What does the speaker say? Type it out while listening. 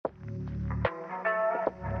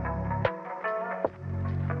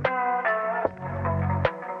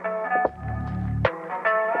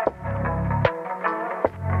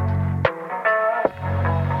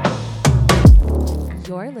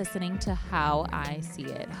You're listening to How I See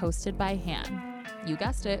It, hosted by Han. You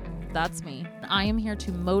guessed it, that's me. I am here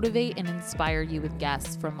to motivate and inspire you with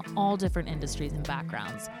guests from all different industries and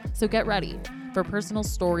backgrounds. So get ready for personal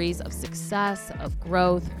stories of success, of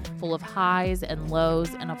growth, full of highs and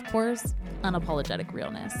lows, and of course, unapologetic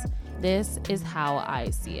realness. This is How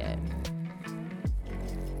I See It.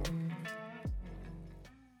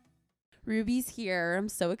 Ruby's here. I'm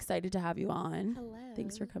so excited to have you on. Hello.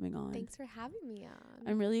 Thanks for coming on. Thanks for having me on.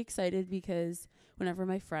 I'm really excited because whenever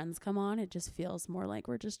my friends come on, it just feels more like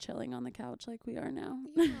we're just chilling on the couch like we are now.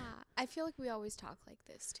 Yeah, I feel like we always talk like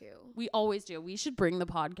this too. We always do. We should bring the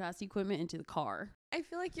podcast equipment into the car. I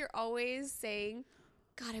feel like you're always saying,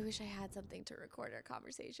 God, I wish I had something to record our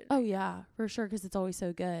conversation. Oh, yeah, for sure, because it's always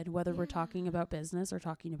so good, whether we're Yeah. talking about business or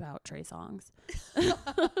talking about Trey songs.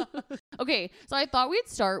 Okay, so I thought we'd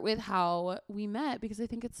start with how we met because I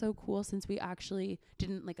think it's so cool since we actually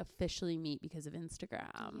didn't officially meet because of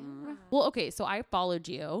Instagram. Yeah. Well, okay, so I followed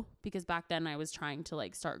you because back then I was trying to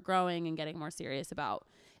start growing and getting more serious about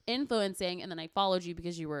influencing, and then I followed you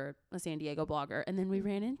because you were a San Diego blogger, and then we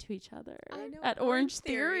ran into each other at Orange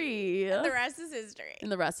Theory. And the rest is history.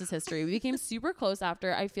 And the rest is history. We became super close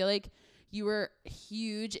after. I feel like you were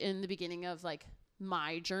huge in the beginning of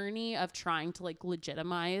my journey of trying to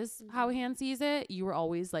legitimize how Han sees it. You were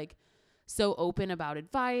always so open about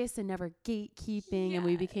advice and never gatekeeping, and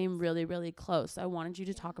we became really, really close. I wanted you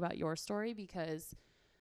to talk about your story because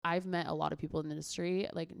I've met a lot of people in the industry.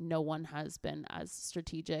 No one has been as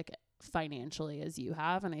strategic financially as you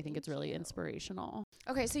have, and I think it's really inspirational.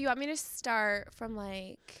 Okay, so you want me to start from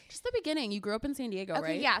Just the beginning. You grew up in San Diego, okay,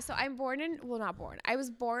 right? yeah, so I was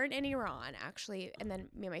born in Iran actually, and then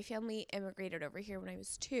me and my family immigrated over here when I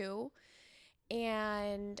was 2,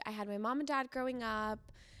 and I had my mom and dad growing up,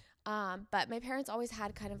 but my parents always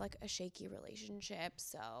had kind of a shaky relationship,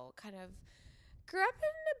 so kind of grew up in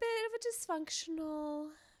a bit of a dysfunctional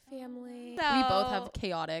family. So, we both have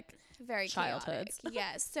chaotic very childhoods. chaotic.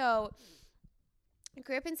 Yes. So I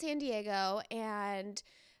grew up in San Diego, and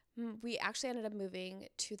we actually ended up moving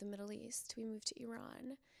to the Middle East. We moved to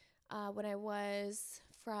Iran when I was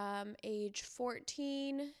from age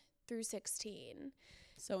 14 through 16.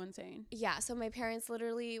 So insane. Yeah. So my parents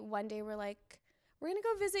literally one day were like, we're going to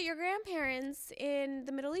go visit your grandparents in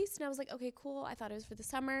the Middle East. And I was like, okay, cool. I thought it was for the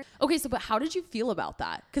summer. Okay, so but how did you feel about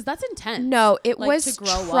that? Because that's intense. No, it was to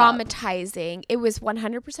grow traumatizing. It was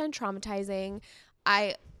 100% traumatizing.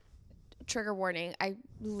 Trigger warning, I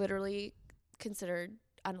literally considered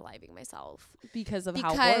unaliving myself. Because of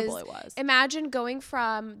how horrible it was. Imagine going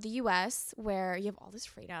from the US, where you have all this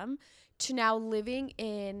freedom, to now living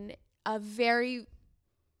in a very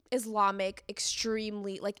Islamic,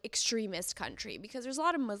 extremely extremist country, because there's a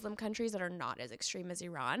lot of Muslim countries that are not as extreme as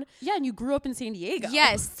Iran. Yeah, and you grew up in San Diego.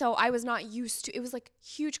 Yes, so I was not used to it. Was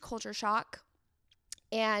huge culture shock.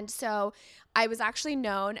 And so I was actually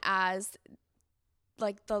known as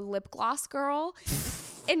the lip gloss girl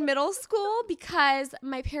in middle school, because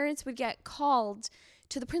my parents would get called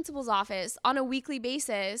to the principal's office on a weekly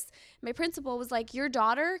basis. My principal was like, your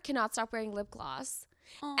daughter cannot stop wearing lip gloss.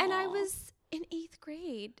 Aww. And I was in 8th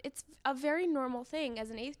grade. It's a very normal thing as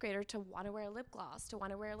an 8th grader to want to wear lip gloss, to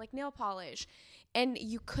want to wear nail polish. And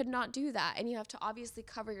you could not do that. And you have to obviously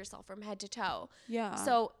cover yourself from head to toe. Yeah.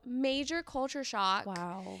 So major culture shock.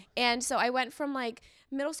 Wow. And so I went from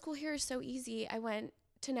middle school here is so easy. I went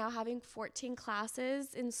to now having 14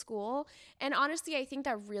 classes in school. And honestly, I think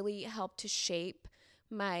that really helped to shape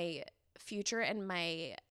my future and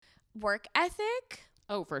my work ethic.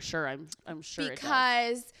 Oh, for sure. I'm sure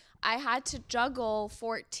Because I had to juggle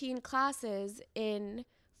 14 classes in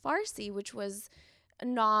Farsi, which was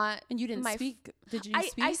not. And you didn't speak? Did you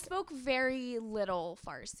speak? I spoke very little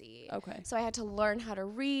Farsi. Okay. So I had to learn how to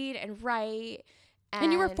read and write.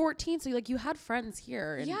 And you were 14, so you had friends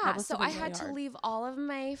here. And yeah, so I had to leave all of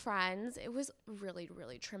my friends. It was really,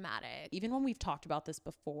 really traumatic. Even when we've talked about this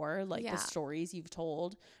before, the stories you've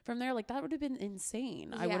told from there, that would have been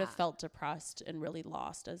insane. I would have felt depressed and really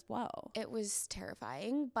lost as well. It was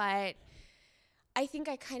terrifying, but I think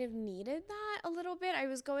I kind of needed that a little bit. I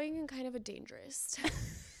was going in kind of a dangerous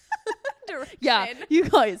direction. Yeah, you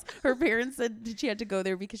guys, her parents said that she had to go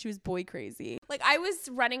there because she was boy crazy. I was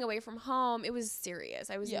running away from home. It was serious.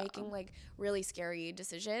 I was making really scary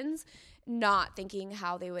decisions, not thinking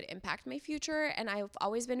how they would impact my future. And I've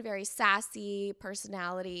always been very sassy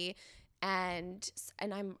personality, and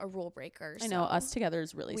I'm a rule breaker. I know, us together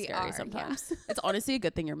is really scary sometimes. Yeah. It's honestly a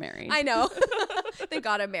good thing you're married. I know. Thank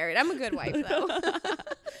God I'm married. I'm a good wife though.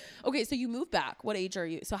 Okay, so you moved back. What age are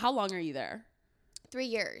you? So how long are you there? 3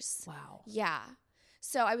 years. Wow. Yeah.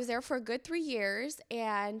 So I was there for a good 3 years,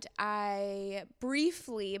 and my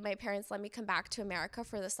parents let me come back to America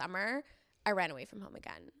for the summer. I ran away from home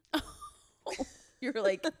again. You're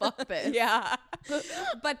like, fuck this. Yeah.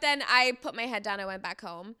 But then I put my head down. I went back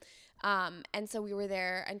home. And so we were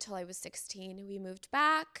there until I was 16. We moved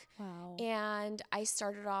back. Wow. And I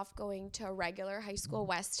started off going to a regular high school,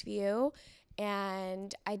 Westview.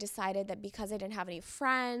 And I decided that because I didn't have any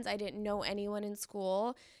friends, I didn't know anyone in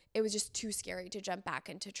school, it was just too scary to jump back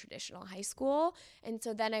into traditional high school. And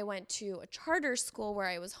so then I went to a charter school where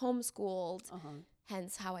I was homeschooled,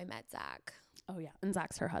 hence how I met Zach. Oh, yeah. And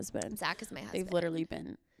Zach's her husband. Zach is my husband. They've literally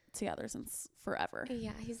been together since forever.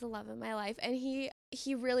 Yeah, he's the love of my life. And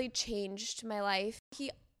he really changed my life.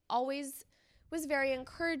 He always was very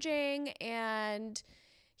encouraging, and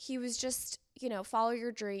he was just, you know, follow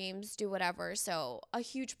your dreams, do whatever. So a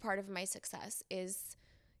huge part of my success is,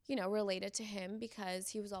 you know, related to him because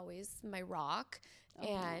he was always my rock.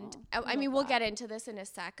 And I mean, we'll get into this in a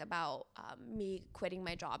sec about me quitting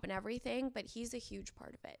my job and everything, but he's a huge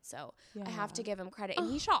part of it. So I have to give him credit. And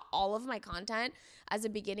he shot all of my content as a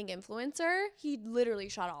beginning influencer. He literally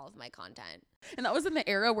shot all of my content. And that was in the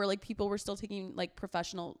era where like people were still taking like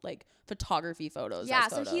professional like photography photos. Yeah,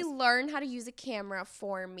 so he learned how to use a camera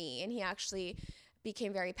for me, and he actually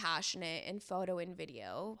became very passionate in photo and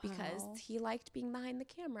video because he liked being behind the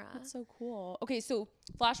camera. That's so cool. Okay, so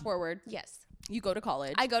flash forward. Yes. You go to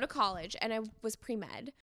college. I go to college, and I was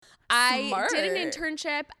pre-med. I did an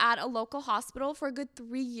internship at a local hospital for a good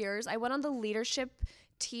 3 years. I went on the leadership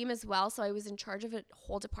team as well, so I was in charge of a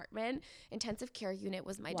whole department. Intensive care unit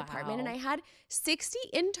was my department, and I had 60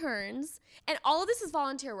 interns, and all of this is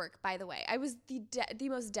volunteer work, by the way. I was the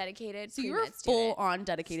most dedicated. So you were full on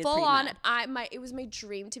dedicated. Full on. It was my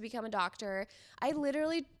dream to become a doctor. I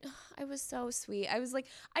was so sweet. I was like,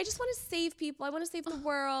 I just want to save people. I want to save the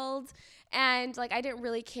world, and like I didn't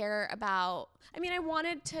really care about. I mean, I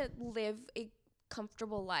wanted to live a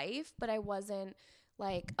comfortable life, but I wasn't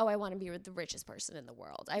like, oh, I want to be the richest person in the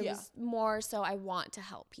world. I was more so I want to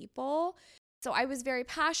help people. So I was very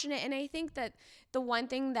passionate. And I think that the one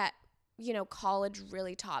thing that, you know, college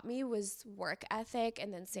really taught me was work ethic.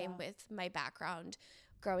 And then same with my background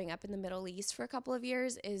growing up in the Middle East for a couple of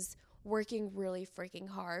years is working really freaking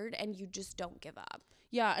hard, and you just don't give up.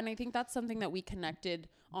 Yeah, and I think that's something that we connected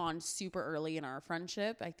on super early in our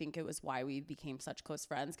friendship. I think it was why we became such close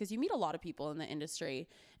friends, because you meet a lot of people in the industry,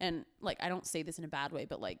 and like I don't say this in a bad way,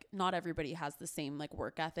 but like not everybody has the same like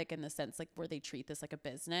work ethic in the sense like where they treat this like a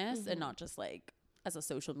business and not just like as a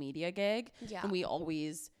social media gig. Yeah. And we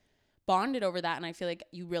always bonded over that, and I feel like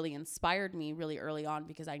you really inspired me really early on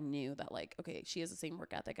because I knew that like, okay, she has the same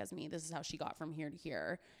work ethic as me. This is how she got from here to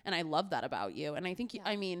here, and I love that about you. And I think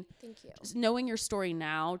I mean, thank you. Just knowing your story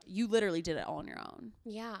now, you literally did it all on your own.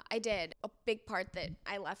 Yeah, I did. A big part that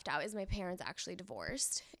I left out is my parents actually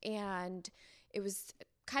divorced, and it was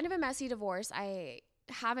kind of a messy divorce. I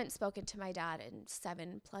haven't spoken to my dad in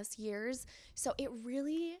 7+ years, so it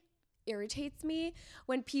really irritates me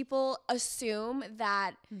when people assume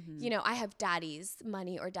that, you know, I have daddy's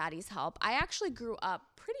money or daddy's help. I actually grew up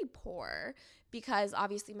pretty poor because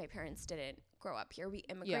obviously my parents didn't grow up here. We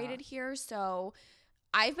immigrated here. So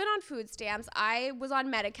I've been on food stamps. I was on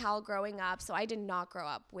Medi-Cal growing up. So I did not grow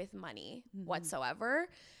up with money whatsoever.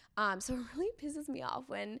 So it really pisses me off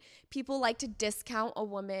when people like to discount a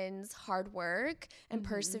woman's hard work and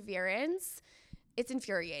perseverance. It's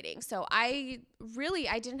infuriating. So I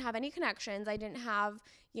didn't have any connections. I didn't have,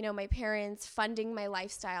 you know, my parents funding my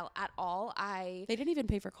lifestyle at all. They didn't even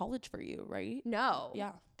pay for college for you, right? No.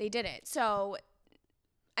 Yeah. They didn't. So,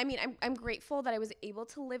 I mean, I'm grateful that I was able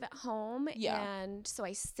to live at home. Yeah. And so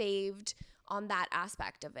I saved on that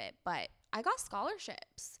aspect of it. But I got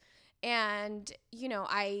scholarships. And, you know,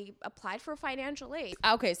 I applied for financial aid.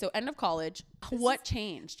 Okay, so end of college. What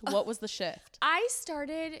changed? What was the shift? I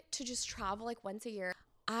started to just travel like once a year.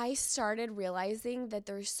 I started realizing that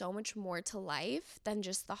there's so much more to life than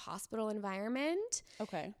just the hospital environment.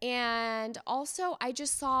 Okay. And also, I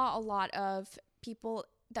just saw a lot of people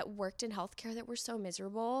that worked in healthcare that were so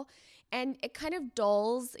miserable, and it kind of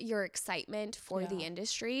dulls your excitement for the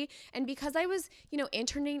industry. And because I was, you know,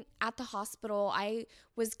 interning at the hospital, I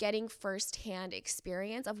was getting firsthand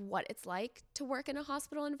experience of what it's like to work in a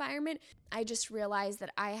hospital environment. I just realized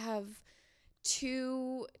that I have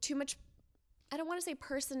too much, I don't want to say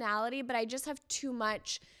personality, but I just have too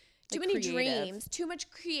many dreams, too much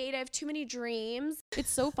creative, too many dreams. It's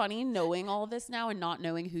so funny knowing all of this now and not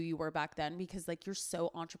knowing who you were back then, because like you're so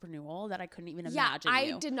entrepreneurial that I couldn't even imagine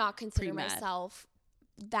I did not consider myself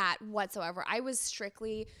that whatsoever. I was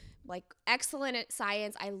strictly like excellent at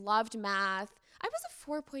science. I loved math. I was a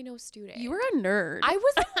 4.0 student. You were a nerd. I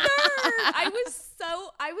was a nerd.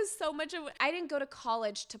 I was so much of, I didn't go to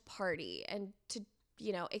college to party and to,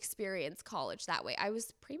 experience college that way. I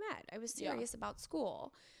was pre-med. I was serious about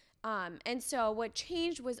school. And so what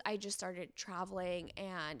changed was I just started traveling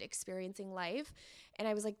and experiencing life. And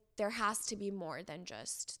I was like, there has to be more than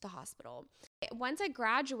just the hospital. Once I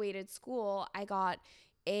graduated school, I got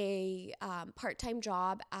a part-time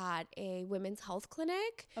job at a women's health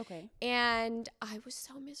clinic. Okay. And I was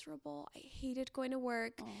so miserable. I hated going to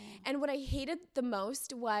work. Aww. And what I hated the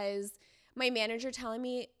most was my manager telling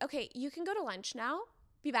me, okay, you can go to lunch now.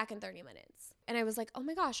 Be back in 30 minutes. And I was like, oh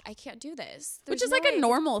my gosh, I can't do this. Which is like a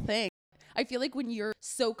normal thing. I feel like when you're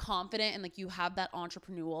so confident and like you have that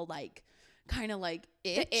entrepreneurial like kind of like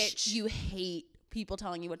itch, you hate people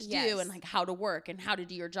telling you what to do and like how to work and how to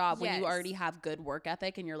do your job when you already have good work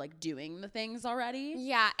ethic and you're like doing the things already.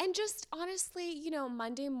 Yeah. And just honestly,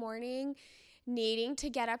 Monday morning needing to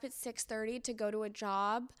get up at 6:30 to go to a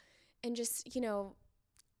job and just,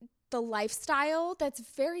 the lifestyle that's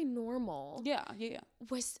very normal. Yeah.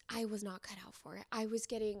 I was not cut out for it. I was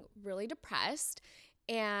getting really depressed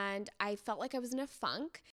and I felt like I was in a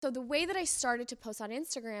funk. So the way that I started to post on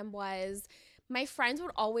Instagram was my friends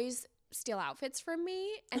would always steal outfits from me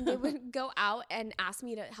and they would go out and ask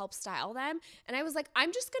me to help style them. And I was like,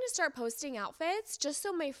 I'm just going to start posting outfits just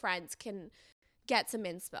so my friends can get some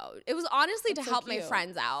inspo. It was honestly to help my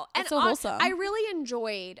friends out. And so wholesome. I really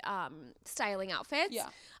enjoyed styling outfits. Yeah.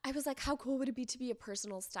 I was like, how cool would it be to be a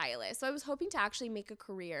personal stylist? So I was hoping to actually make a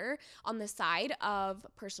career on the side of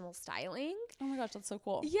personal styling. Oh my gosh, that's so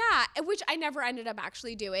cool. Yeah, which I never ended up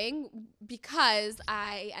actually doing because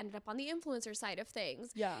I ended up on the influencer side of things.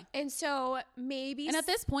 Yeah. And so maybe... And at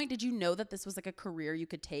this point, did you know that this was like a career you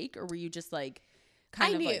could take, or were you just like...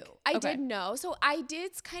 I knew. I did know. So I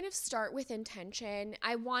did kind of start with intention.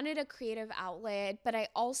 I wanted a creative outlet, but I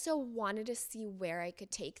also wanted to see where I could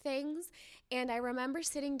take things. And I remember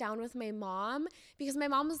sitting down with my mom because my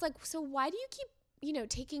mom was like, so why do you keep,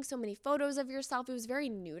 taking so many photos of yourself? It was very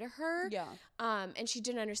new to her. Yeah. And she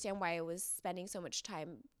didn't understand why I was spending so much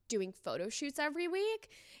time doing photo shoots every week.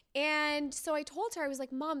 And so I told her, I was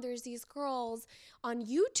like, Mom, there's these girls on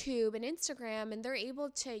YouTube and Instagram, and they're able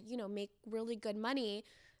to, make really good money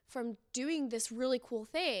from doing this really cool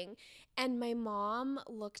thing. And my mom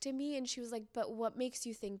looked at me and she was like, but what makes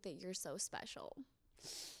you think that you're so special?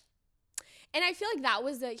 And I feel like that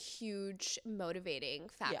was a huge motivating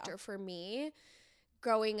factor for me.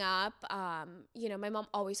 Growing up, my mom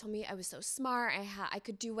always told me I was so smart. I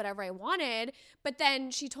could do whatever I wanted. But then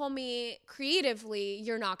she told me creatively,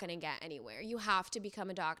 you're not going to get anywhere. You have to become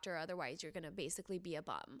a doctor. Otherwise, you're going to basically be a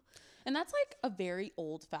bum. And that's like a very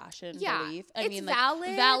old fashioned belief. I mean, like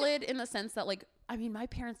valid. Valid in the sense that like, I mean, my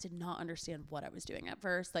parents did not understand what I was doing at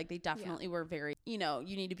first. Like they definitely were very, you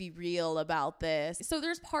need to be real about this. So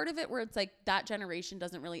there's part of it where it's like that generation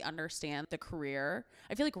doesn't really understand the career.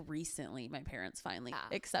 I feel like recently my parents finally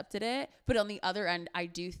accepted it. But on the other end, I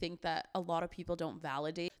do think that a lot of people don't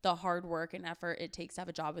validate the hard work and effort it takes to have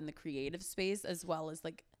a job in the creative space as well as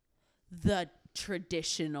like the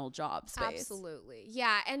traditional job space. Absolutely.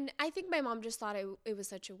 Yeah. And I think my mom just thought it was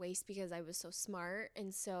such a waste because I was so smart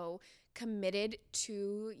and so committed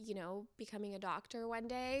to, becoming a doctor one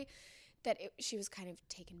day that she was kind of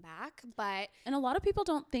taken back. And a lot of people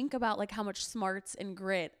don't think about like how much smarts and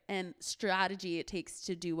grit and strategy it takes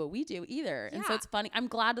to do what we do either. And so it's funny. I'm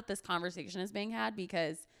glad that this conversation is being had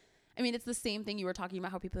because I mean, it's the same thing you were talking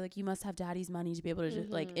about how people are like, you must have daddy's money to be able to just,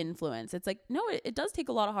 like influence. It's like, no, it does take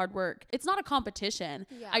a lot of hard work. It's not a competition.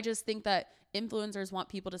 Yeah. I just think that influencers want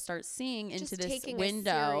people to start seeing into this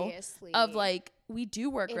window of like, we do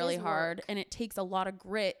work really hard and it takes a lot of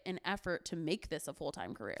grit and effort to make this a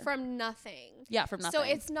full-time career. From nothing. Yeah, from nothing. So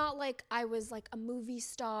it's not like I was like a movie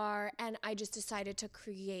star and I just decided to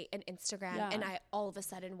create an Instagram and I all of a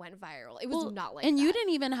sudden went viral. It was not like that. And you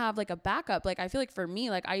didn't even have like a backup. Like I feel like for me,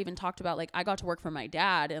 like I even talked about like I got to work for my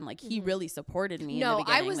dad and like he really supported me in the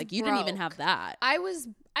beginning. I was like you didn't even have that.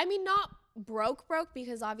 Not broke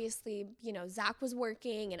because obviously, Zach was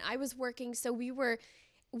working and I was working. So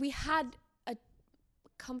we had a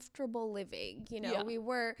comfortable living, you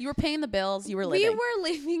were paying the bills, you were living. We were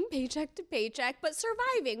living paycheck to paycheck, but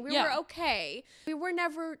surviving. We were okay. We were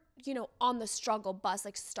never, on the struggle bus,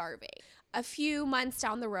 like starving. A few months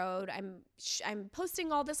down the road, I'm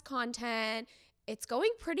posting all this content. It's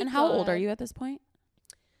going pretty good. And how old are you at this point?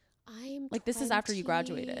 I'm like, this is after you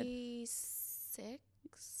graduated.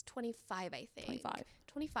 25, I think. 25.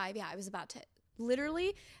 25, yeah. I was about to,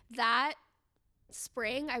 literally, that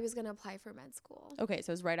spring, I was going to apply for med school. Okay,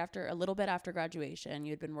 so it was a little bit after graduation.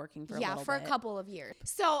 You had been working for a little bit. Yeah, for a couple of years.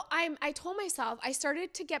 So I told myself, I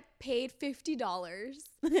started to get paid $50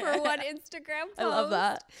 for one Instagram post. I love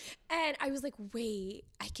that. And I was like, wait,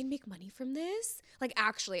 I can make money from this? Like,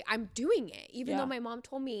 actually, I'm doing it. Even though my mom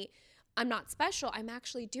told me I'm not special, I'm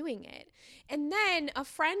actually doing it. And then a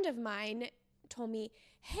friend of mine told me,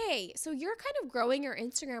 hey, so you're kind of growing your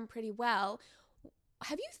Instagram pretty well.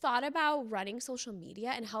 Have you thought about running social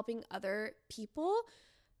media and helping other people,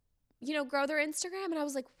 grow their Instagram? And I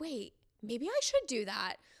was like, wait, maybe I should do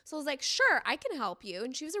that. So I was like, sure, I can help you.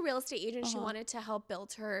 And she was a real estate agent. She wanted to help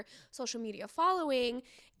build her social media following.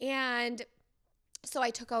 And so I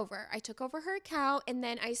took over her account, and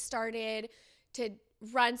then I started to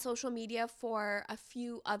run social media for a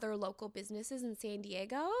few other local businesses in San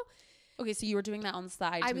Diego. Okay, so you were doing that on the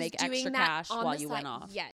side to make extra cash while you went off.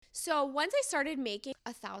 Yes. So once I started making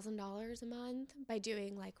 $1,000 a month by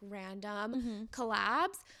doing like random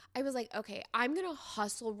collabs, I was like, okay, I'm going to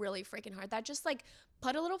hustle really freaking hard. That just like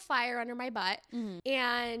put a little fire under my butt.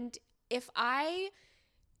 And if I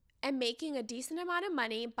am making a decent amount of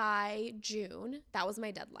money by June, that was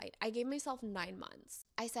my deadline. I gave myself 9 months.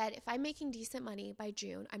 I said, if I'm making decent money by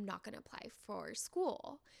June, I'm not going to apply for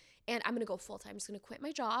school. And I'm going to go full time. I'm just going to quit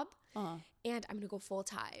my job and I'm going to go full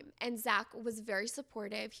time. And Zach was very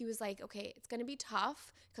supportive. He was like, okay, it's going to be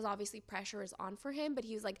tough because obviously pressure is on for him. But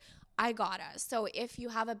he was like, I got us. So if you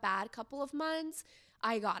have a bad couple of months,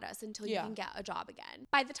 I got us until you can get a job again.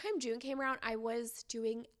 By the time June came around, I was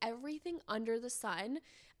doing everything under the sun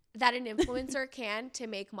that an influencer can to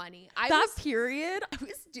make money. Period, I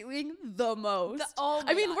was doing the most. God.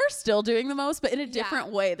 We're still doing the most, but in a different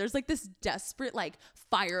way. There's like this desperate like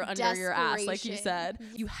fire under your ass, like you said.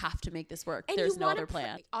 You have to make this work. And there's no other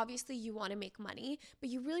plan. Obviously, you want to make money, but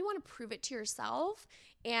you really want to prove it to yourself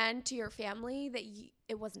and to your family that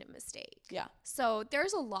it wasn't a mistake. Yeah. So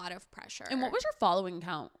there's a lot of pressure. And what was your following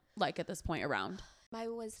count like at this point around?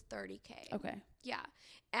 Mine was 30K. Okay. Yeah.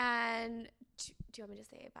 And do you want me to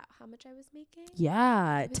say about how much I was making?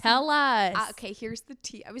 Yeah. Tell us. Okay, here's the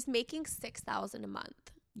tea. I was making $6,000 a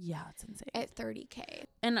month. Yeah, it's insane. At 30K.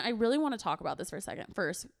 And I really want to talk about this for a second.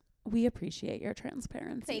 First, we appreciate your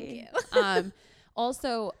transparency. Thank you.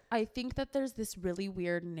 Also, I think that there's this really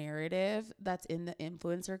weird narrative that's in the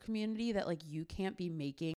influencer community that like you can't be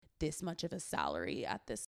making this much of a salary at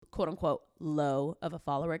this quote unquote low of a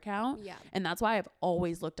follower count. Yeah. And that's why I've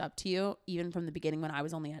always looked up to you, even from the beginning when I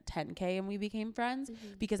was only at 10K and we became friends,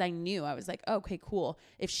 because I knew I was like, oh, okay, cool.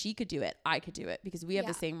 If she could do it, I could do it because we have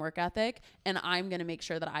the same work ethic, and I'm going to make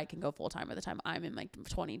sure that I can go full time by the time I'm in like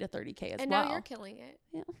 20 to 30K as well. And now you're killing it.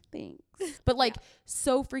 Yeah, thanks. But like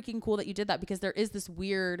so freaking cool that you did that, because there is this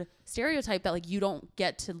weird stereotype that like you don't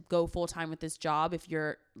get to go full time with this job if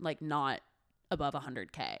you're like not above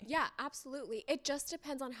 100K. Yeah, absolutely. It just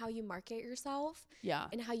depends on how you market yourself. Yeah.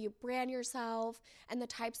 And how you brand yourself and the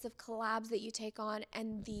types of collabs that you take on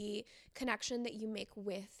and the connection that you make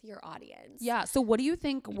with your audience. Yeah. So what do you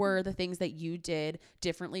think were the things that you did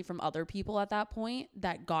differently from other people at that point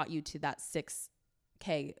that got you to that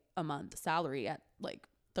 6K a month salary at like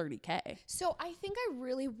 30K? So I think I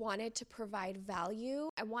really wanted to provide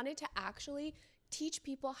value. I wanted to actually teach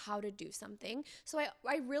people how to do something. So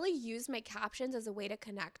I really used my captions as a way to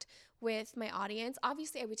connect with my audience.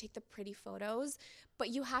 Obviously, I would take the pretty photos, but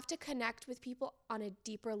you have to connect with people on a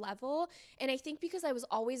deeper level. And I think because I was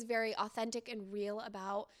always very authentic and real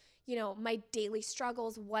about, you know, my daily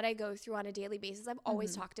struggles, what I go through on a daily basis. I've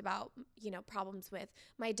always talked about, you know, problems with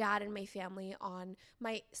my dad and my family on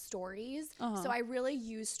my stories. So I really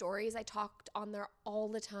use stories. I talked on there all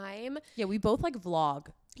the time. Yeah, we both like vlog.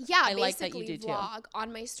 Yeah, I like that you do vlog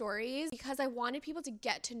on my stories because I wanted people to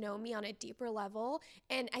get to know me on a deeper level.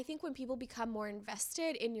 And I think when people become more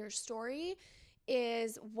invested in your story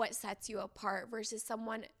is what sets you apart versus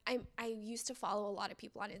someone. I used to follow a lot of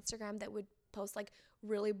people on Instagram that would post like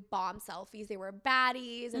really bomb selfies. They were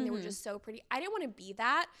baddies and they were just so pretty. I didn't want to be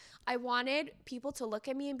that. I wanted people to look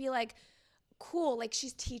at me and be like, cool, like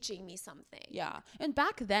she's teaching me something. Yeah. And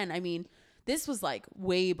back then, I mean, this was like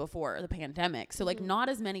way before the pandemic. So like not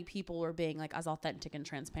as many people were being like as authentic and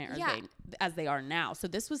transparent as they are now. So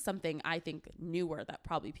this was something I think newer that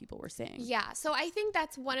probably people were seeing. Yeah. So I think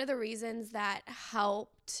that's one of the reasons that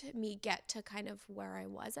helped me get to kind of where I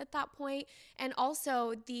was at that point. And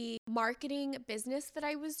also the marketing business that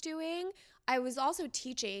I was doing, I was also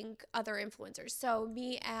teaching other influencers. So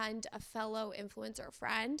me and a fellow influencer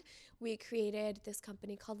friend, we created this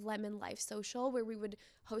company called Lemon Life Social where we would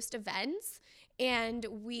host events and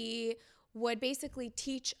we would basically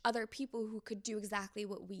teach other people who could do exactly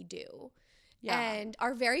what we do. Yeah. And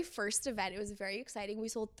our very first event, it was very exciting. We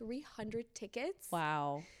sold 300 tickets.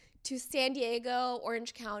 Wow. To San Diego,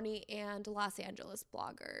 Orange County, and Los Angeles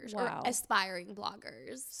bloggers Wow. or aspiring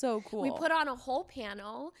bloggers. So cool. We put on a whole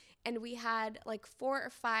panel, and we had like 4 or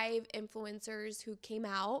 5 influencers who came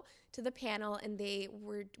out to the panel, and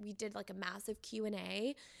we did like a massive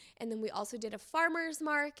Q&A, and then we also did a farmers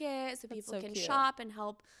market so people can shop and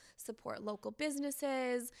help support local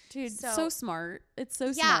businesses. Dude, so smart. It's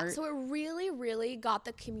so smart. Yeah, so it really, really got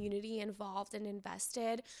the community involved and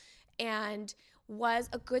invested, and was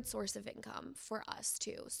a good source of income for us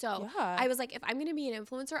too. So I was like, if I'm going to be an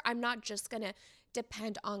influencer, I'm not just going to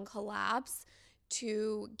depend on collabs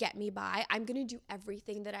to get me by. I'm going to do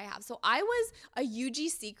everything that I have. So I was a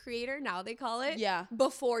UGC creator, now they call it,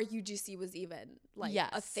 before UGC was even like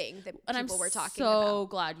a thing that people were talking about. I'm so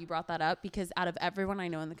glad you brought that up, because out of everyone I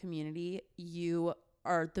know in the community, you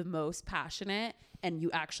are the most passionate and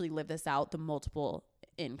you actually live this out, the multiple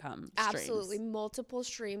income streams. Absolutely. Multiple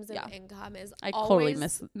streams of income is I always...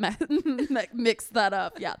 totally mixed that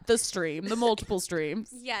up. Yeah. The multiple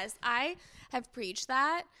streams. Yes. I have preached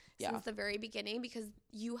that since the very beginning, because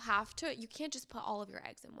you can't just put all of your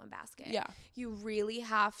eggs in one basket. Yeah. You really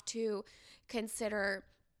have to consider,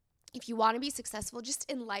 if you want to be successful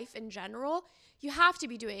just in life in general, you have to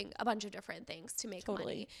be doing a bunch of different things to make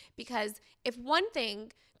money. Because if one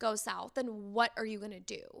thing goes south, then what are you going to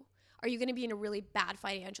do? Are you going to be in a really bad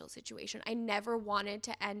financial situation? I never wanted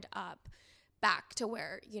to end up back to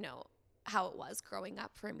where, how it was growing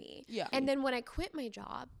up for me. Yeah. And then when I quit my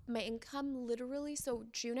job, my income literally, so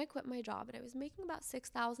June I quit my job and I was making about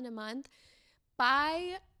 $6,000 a month.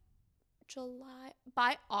 By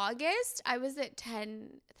August, I was at $10,000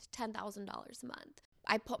 a month.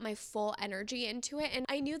 I put my full energy into it, and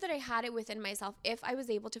I knew that I had it within myself. If I was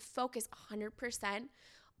able to focus 100%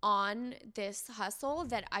 on this hustle,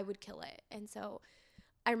 that I would kill it. And so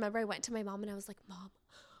I remember I went to my mom and I was like, Mom,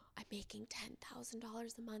 I'm making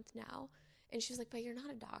 $10,000 a month now. And she was like, but you're not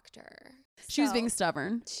a doctor. She was being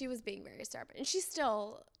stubborn. She was being very stubborn. And she's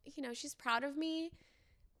still, she's proud of me,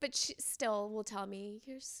 but she still will tell me,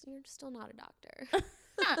 you're still not a doctor.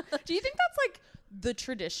 Do you think that's like the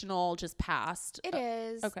traditional just past? It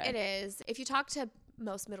is. Okay. It is. If you talk to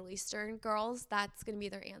most Middle Eastern girls, that's going to be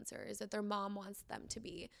their answer, is that their mom wants them to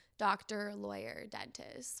be doctor, lawyer,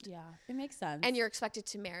 dentist. Yeah, it makes sense. And you're expected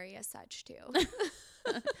to marry as such too.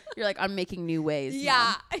 You're like, I'm making new ways.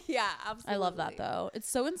 Yeah. Mom. Yeah, absolutely. I love that though. It's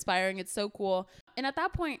so inspiring. It's so cool. And at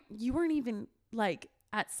that point, you weren't even like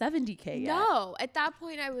at 70K yet. No, at that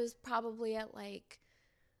point I was probably at like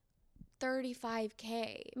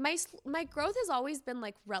 35K. My growth has always been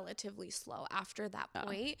like relatively slow after that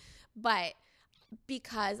point, but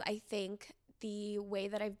because I think the way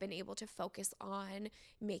that I've been able to focus on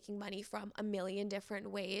making money from a million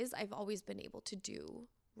different ways, I've always been able to do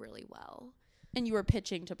really well. And you were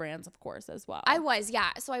pitching to brands, of course, as well. I was,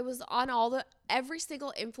 yeah. So I was on every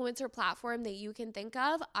single influencer platform that you can think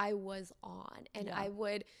of, I was on. And I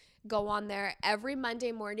would go on there every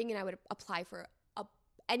Monday morning and I would apply for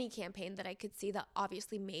any campaign that I could see that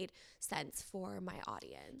obviously made sense for my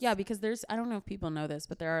audience. Yeah, because I don't know if people know this,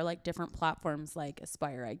 but there are like different platforms like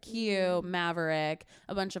Aspire IQ, Maverick,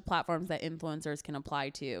 a bunch of platforms that influencers can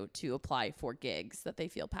apply to apply for gigs that they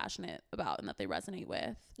feel passionate about and that they resonate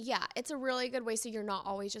with. Yeah, it's a really good way so you're not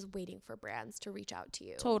always just waiting for brands to reach out to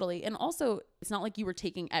you. Totally. And also, it's not like you were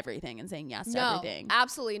taking everything and saying yes to everything. No,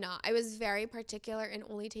 absolutely not. I was very particular in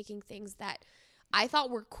only taking things that I thought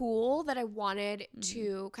were cool, that I wanted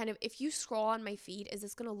to kind of, if you scroll on my feed, is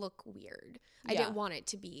this going to look weird? I didn't want it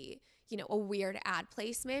to be, a weird ad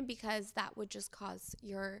placement, because that would just cause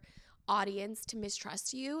your audience to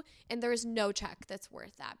mistrust you. And there is no check that's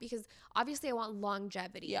worth that, because obviously I want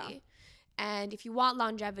longevity. Yeah. And if you want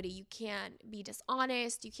longevity, you can't be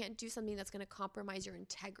dishonest. You can't do something that's going to compromise your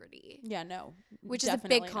integrity. Yeah, no. Which is a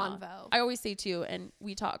big convo. I always say too, and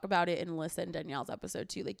we talk about it in Alyssa and Danielle's episode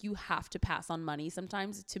too, like you have to pass on money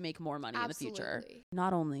sometimes to make more money in the future.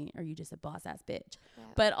 Not only are you just a boss ass bitch,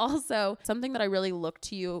 but also something that I really look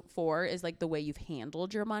to you for is like the way you've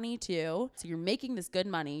handled your money too. So you're making this good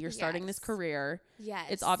money. You're starting this career. Yes.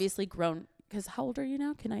 It's obviously grown. Because how old are you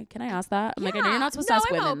now? Can I ask that? I'm like, I know you're not supposed to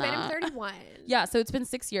ask women that. I'm 31. Yeah, so it's been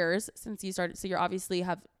 6 years since you started. So you obviously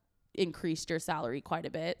have increased your salary quite a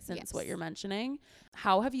bit since what you're mentioning.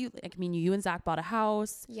 How have you, you and Zach bought a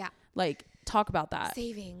house. Yeah. Like, talk about that.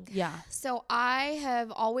 Saving. Yeah. So I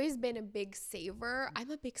have always been a big saver.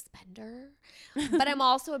 I'm a big spender, but I'm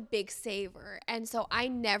also a big saver. And so I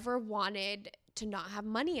never wanted to not have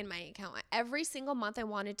money in my account. Every single month I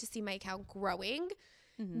wanted to see my account growing,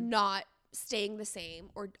 not staying the same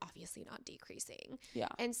or obviously not decreasing. Yeah.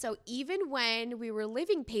 And so even when we were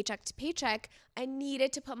living paycheck to paycheck, I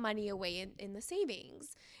needed to put money away in the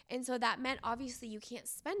savings. And so that meant obviously you can't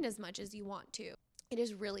spend as much as you want to. It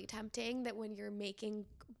is really tempting that when you're making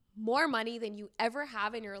more money than you ever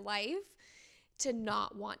have in your life to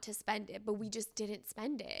not want to spend it, but we just didn't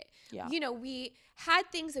spend it. Yeah. You know, we had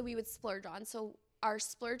things that we would splurge on. So our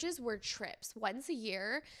splurges were trips once a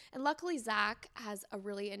year. And luckily, Zach has a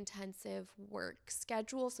really intensive work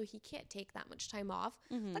schedule, so he can't take that much time off.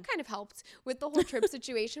 Mm-hmm. That kind of helped with the whole trip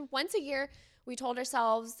situation. Once a year, we told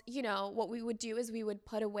ourselves, you know, what we would do is we would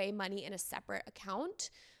put away money in a separate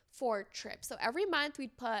account for trips. So every month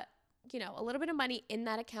we'd put, you know, a little bit of money in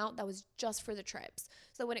that account that was just for the trips.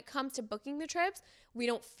 So when it comes to booking the trips, we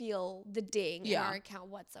don't feel the ding in our account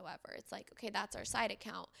whatsoever. It's like, okay, that's our side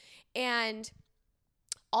account. And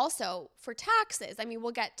also for taxes, I mean,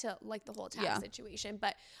 we'll get to like the whole tax situation,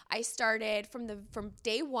 but I started from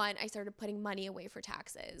day one, I started putting money away for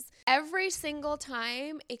taxes. Every single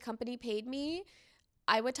time a company paid me,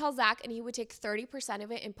 I would tell Zach and he would take 30%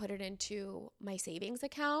 of it and put it into my savings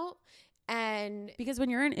account. And because when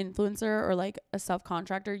you're an influencer or like a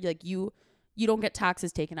self-contractor, you don't get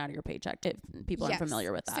taxes taken out of your paycheck, if people aren't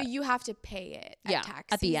familiar with that. So you have to pay it at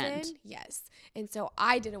tax at the season. end. Yes. And so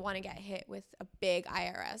I didn't want to get hit with a big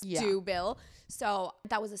IRS due bill. So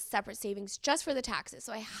that was a separate savings just for the taxes.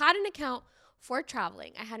 So I had an account for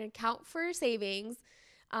traveling. I had an account for savings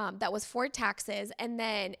that was for taxes. And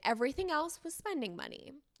then everything else was spending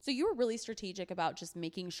money. So you were really strategic about just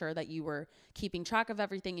making sure that you were keeping track of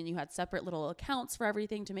everything and you had separate little accounts for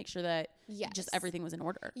everything to make sure that just everything was in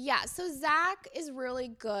order. Yeah. So Zach is really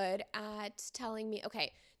good at telling me,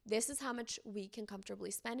 okay, this is how much we can comfortably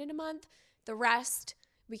spend in a month. The rest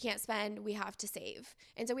we can't spend, we have to save.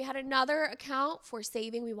 And so we had another account for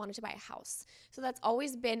saving. We wanted to buy a house. So that's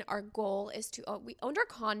always been our goal is to, we owned our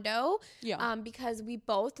condo because we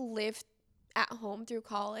both lived at home through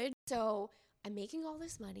college. So I'm making all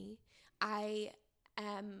this money. I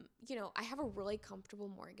am, you know, I have a really comfortable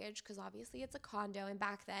mortgage because obviously it's a condo. And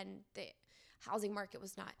back then the housing market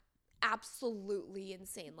was not absolutely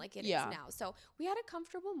insane like it is now. So we had a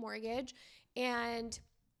comfortable mortgage and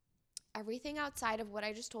everything outside of what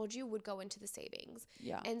I just told you would go into the savings.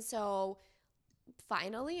 Yeah. And so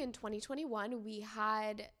finally in 2021, we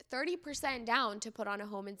had 30% down to put on a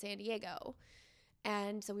home in San Diego.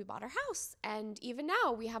 And so we bought our house. And even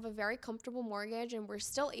now we have a very comfortable mortgage and we're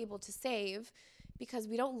still able to save because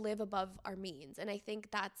we don't live above our means. And I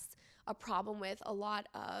think that's a problem with a lot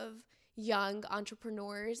of young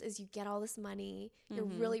entrepreneurs is you get all this money, you're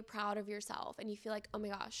really proud of yourself and you feel like, oh my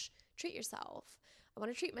gosh, treat yourself. I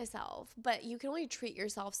want to treat myself, but you can only treat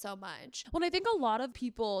yourself so much. Well, I think a lot of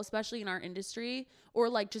people, especially in our industry or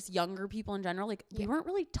like just younger people in general, like we weren't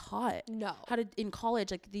really taught how to in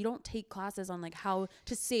college. Like you don't take classes on like how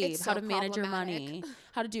to save, how to manage your money,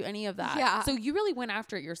 how to do any of that. Yeah. So you really went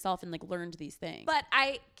after it yourself and like learned these things. But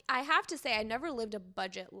I have to say I never lived a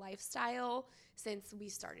budget lifestyle since we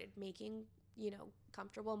started making, you know,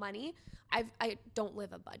 comfortable money. I don't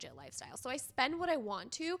live a budget lifestyle. So I spend what I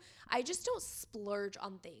want to. I just don't splurge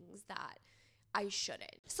on things that I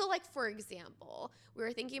shouldn't. So like, for example, we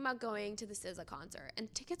were thinking about going to the SZA concert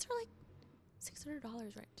and tickets are like $600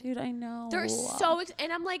 right now. Dude, I know. They're so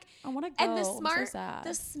and I'm like, I want to go. And the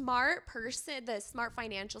smart person, the smart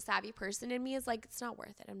financial savvy person in me is like, it's not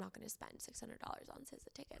worth it. I'm not going to spend $600 on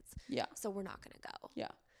SZA tickets. Yeah. So we're not going to go. Yeah.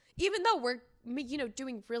 Even though we're, you know,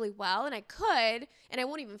 doing really well and I could, and I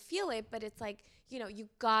won't even feel it, but it's like, you know, you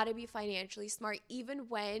got to be financially smart. Even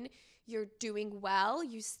when you're doing well,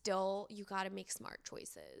 you got to make smart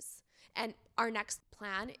choices. And our next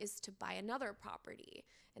plan is to buy another property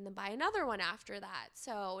and then buy another one after that.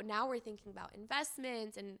 So now we're thinking about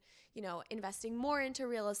investments and, you know, investing more into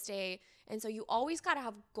real estate. And so you always got to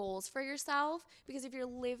have goals for yourself because if you're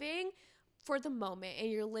living for the moment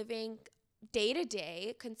and you're living day to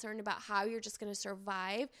day concerned about how you're just going to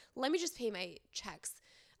survive, let me just pay my checks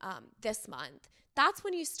this month. That's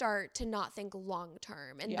when you start to not think long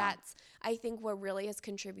term. And that's, I think, what really has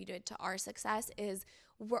contributed to our success is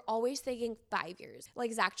we're always thinking 5 years.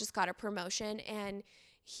 Like Zach just got a promotion and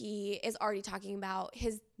he is already talking about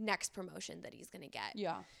his next promotion that he's going to get.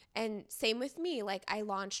 Yeah. And same with me. Like I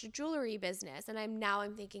launched a jewelry business and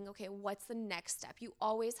I'm thinking, okay, what's the next step? You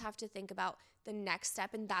always have to think about the next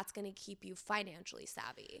step and that's going to keep you financially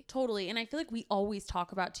savvy. Totally. And I feel like we always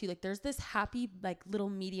talk about too, like there's this happy, like little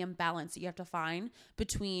medium balance that you have to find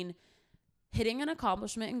between hitting an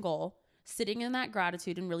accomplishment and goal sitting in that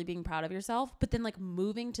gratitude and really being proud of yourself, but then like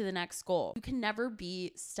moving to the next goal. You can never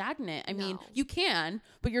be stagnant. I mean, you can,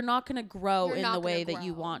 but you're not going to grow in the way that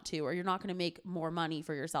you want to, or you're not going to make more money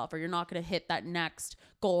for yourself, or you're not going to hit that next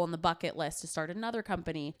goal on the bucket list to start another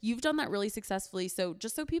company. You've done that really successfully. So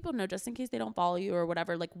just so people know, just in case they don't follow you or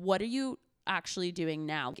whatever, like what are you actually doing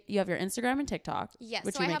now? You have your Instagram and TikTok.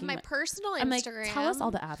 Yes. So I have my personal Instagram. Like, tell us all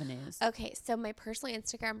the avenues. Okay. So my personal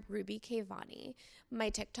Instagram, Ruby Keyvani. My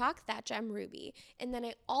TikTok, That Gem Ruby. And then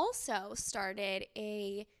I also started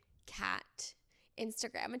a cat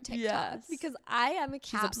Instagram and TikTok because I am a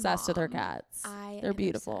cat She's obsessed with her cats. They're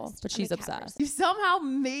beautiful, but she's obsessed. You somehow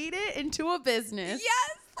made it into a business.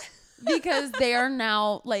 Yes. Because they are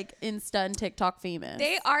now like Insta and TikTok famous.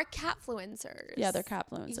 They are catfluencers. Yeah, they're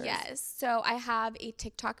catfluencers. Yes. So I have a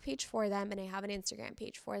TikTok page for them and I have an Instagram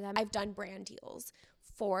page for them. I've done brand deals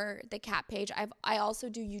for the cat page. I also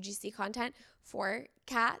do UGC content for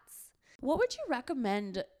cats. What would you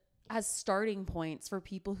recommend as starting points for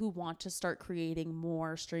people who want to start creating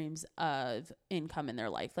more streams of income in their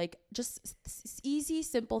life? Like just easy,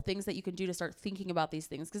 simple things that you can do to start thinking about these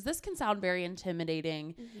things. Because this can sound very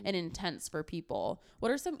intimidating and intense for people.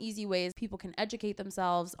 What are some easy ways people can educate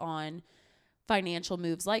themselves on financial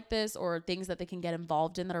moves like this, or things that they can get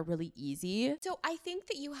involved in that are really easy? So I think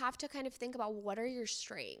that you have to kind of think about what are your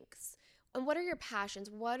strengths and what are your passions?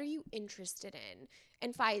 What are you interested in?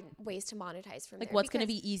 And find ways to monetize from there. Like what's going to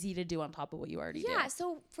be easy to do on top of what you already do? Yeah.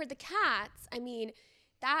 So for the cats, I mean,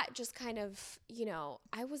 that just kind of, you know,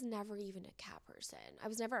 I was never even a cat person. I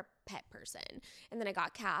was never a pet person. And then I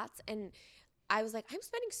got cats and I was like, I'm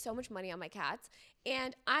spending so much money on my cats.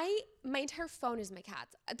 And my entire phone is my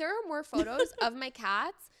cats. There are more photos of my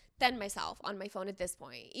cats than myself on my phone at this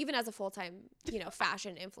point, even as a full-time, you know,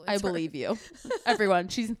 fashion influencer. I believe you. Everyone,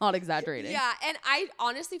 she's not exaggerating. Yeah, and I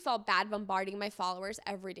honestly felt bad bombarding my followers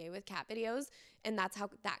every day with cat videos, and that's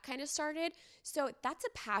how that kind of started. So that's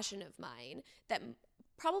a passion of mine that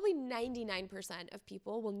probably 99% of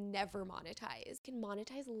people will never monetize. You can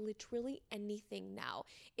monetize literally anything now.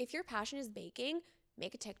 If your passion is baking,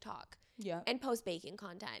 make a TikTok and post baking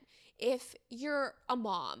content. If you're a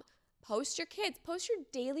mom, post your kids, post your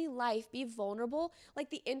daily life, be vulnerable.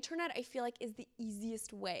 Like the internet, I feel like is the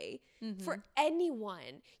easiest way for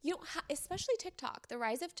anyone. You don't have, especially TikTok, the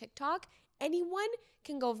rise of TikTok, anyone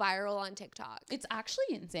can go viral on TikTok. It's actually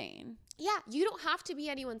insane. Yeah, you don't have to be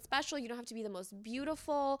anyone special. You don't have to be the most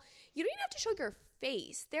beautiful. You don't even have to show your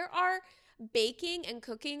face. There are baking and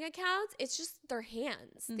cooking accounts. It's just their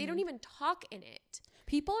hands. They don't even talk in it.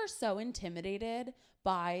 People are so intimidated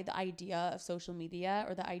by the idea of social media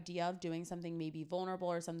or the idea of doing something maybe vulnerable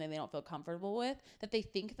or something they don't feel comfortable with, that they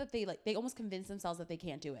think that they almost convince themselves that they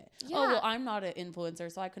can't do it. Yeah. Oh, well, I'm not an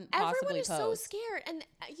influencer, so I couldn't possibly post. Everyone is so scared. And,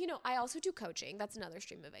 you know, I also do coaching. That's another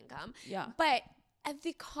stream of income. Yeah. But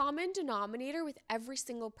the common denominator with every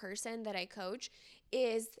single person that I coach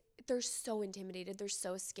is they're so intimidated. They're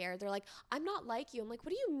so scared. They're like, I'm not like you. I'm like,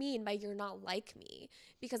 what do you mean by you're not like me?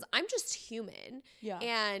 Because I'm just human. Yeah.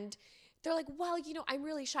 And they're like, well, you know, I'm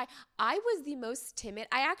really shy. I was the most timid.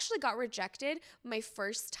 I actually got rejected my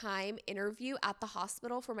first time interview at the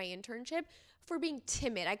hospital for my internship for being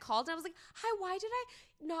timid. I called and I was like, hi, why did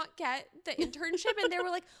I not get the internship? And they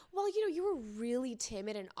were like, well, you know, you were really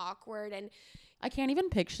timid and awkward. And I can't even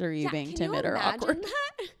picture you being timid or awkward.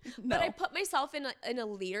 That? No. But I put myself in a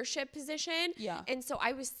leadership position. Yeah. And so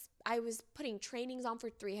I was putting trainings on for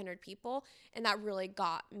 300 people, and that really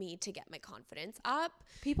got me to get my confidence up.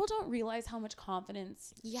 People don't realize how much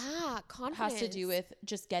confidence has to do with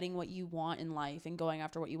just getting what you want in life and going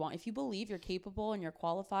after what you want. If you believe you're capable and you're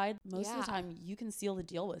qualified, most of the time you can seal the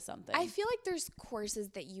deal with something. I feel like there's courses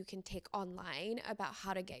that you can take online about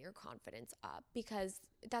how to get your confidence up, because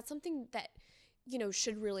that's something that, you know,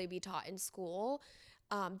 should really be taught in school.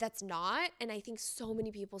 That's not. And I think so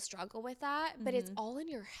many people struggle with that, but it's all in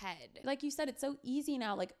your head. Like you said, it's so easy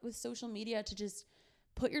now, like with social media, to just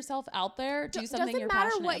put yourself out there, do something you're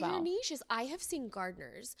passionate about. Doesn't matter what your niche is. I have seen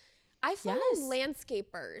gardeners. I follow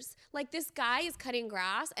landscapers. Like this guy is cutting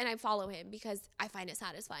grass and I follow him because I find it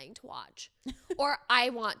satisfying to watch. Or I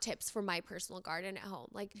want tips for my personal garden at home.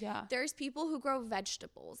 Like there's people who grow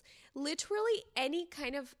vegetables. Literally any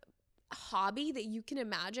kind of hobby that you can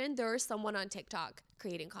imagine, there is someone on TikTok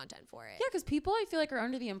creating content for it. Yeah, because people, I feel like, are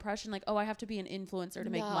under the impression like, oh, I have to be an influencer to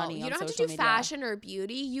make money on social media. You don't have to do fashion or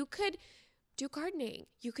beauty. You could do gardening.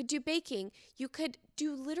 You could do baking. You could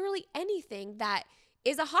do literally anything that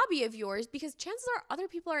is a hobby of yours, because chances are other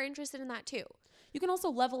people are interested in that too. You can also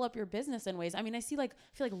level up your business in ways. I mean, I feel like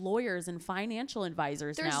lawyers and financial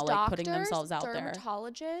advisors now like putting themselves out there.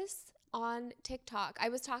 Dermatologists on TikTok. I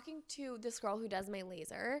was talking to this girl who does my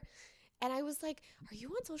laser, And I was like, are you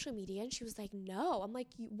on social media? And she was like, no. I'm like,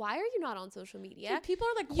 why are you not on social media? Dude, people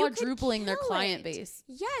are like quadrupling their client base.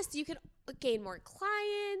 Yes, you can gain more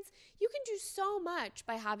clients. You can do so much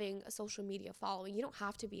by having a social media following. You don't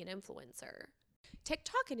have to be an influencer.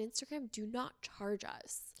 TikTok and Instagram do not charge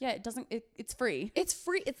us. Yeah, it doesn't. It's free. It's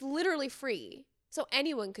free. It's literally free. So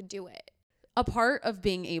anyone could do it. A part of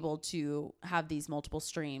being able to have these multiple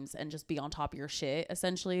streams and just be on top of your shit,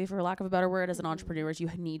 essentially, for lack of a better word, as an entrepreneur, is you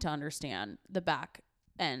need to understand the back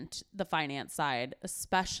end, the finance side,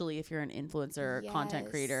 especially if you're an influencer, content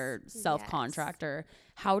creator, self-contractor.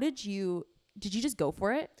 How did you just go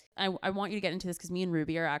for it? I want you to get into this because me and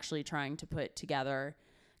Ruby are actually trying to put together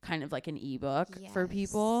kind of like an ebook for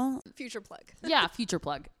people. Future plug. Yeah, future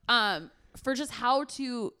plug. For just how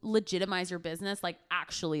to legitimize your business, like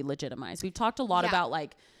actually legitimize. We've talked a lot about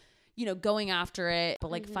like, you know, going after it,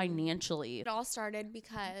 but like financially. It all started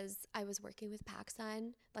because I was working with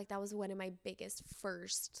PacSun. Like that was one of my biggest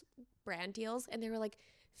first brand deals. And they were like,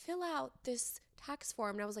 fill out this tax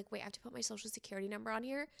form. And I was like, wait, I have to put my social security number on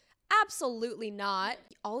here? Absolutely not.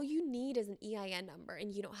 All you need is an EIN number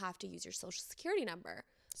and you don't have to use your social security number.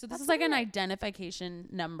 So this is like an identification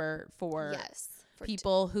number for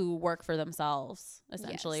people who work for themselves,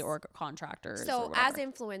 essentially, or contractors. So as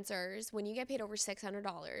influencers, when you get paid over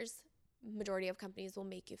 $600, majority of companies will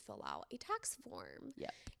make you fill out a tax form.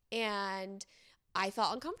 Yep. And I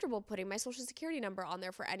felt uncomfortable putting my social security number on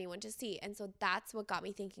there for anyone to see. And so that's what got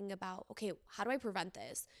me thinking about, okay, how do I prevent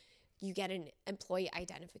this? You get an employee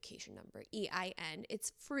identification number, EIN.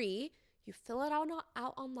 It's free. You fill it out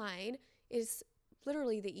online. It's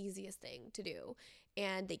literally the easiest thing to do.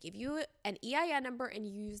 And they give you an EIN number and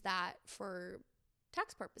you use that for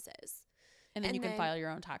tax purposes. And then you can file your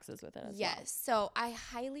own taxes with it as well. Yes. So I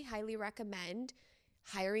highly, highly recommend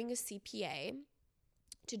hiring a CPA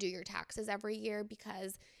to do your taxes every year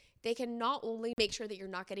because they can not only make sure that you're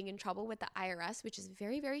not getting in trouble with the IRS, which is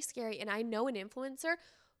very, very scary. And I know an influencer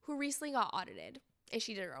who recently got audited and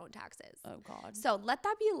she did her own taxes. Oh, God. So let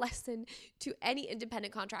that be a lesson to any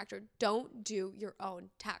independent contractor. Don't do your own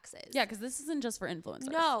taxes. Yeah, because this isn't just for influencers.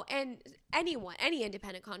 No, and anyone, any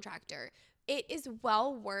independent contractor, it is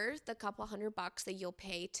well worth the couple $100 that you'll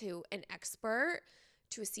pay to an expert,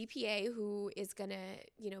 to a CPA who is going to,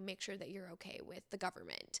 you know, make sure that you're okay with the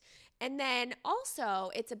government. And then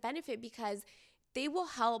also it's a benefit because they will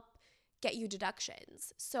help get you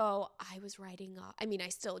deductions. So I was writing off, I mean, I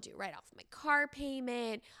still do write off my car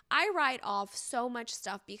payment. I write off so much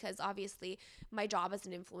stuff because obviously my job as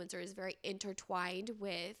an influencer is very intertwined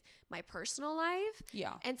with my personal life.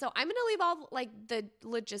 Yeah. And so I'm going to leave all like the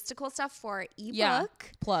logistical stuff for our ebook. Yeah.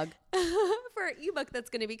 Plug. For our ebook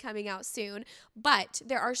that's going to be coming out soon. But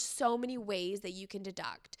there are so many ways that you can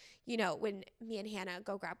deduct. You know, when me and Hannah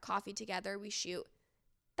go grab coffee together, we shoot.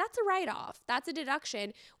 That's a write-off. That's a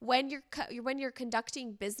deduction. When you're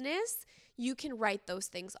conducting business, you can write those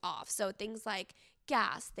things off. So things like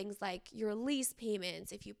gas, things like your lease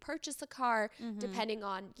payments. If you purchase a car, depending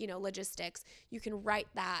on, you know, logistics, you can write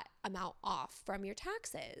that amount off from your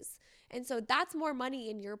taxes. And so that's more money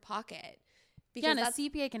in your pocket. Because and a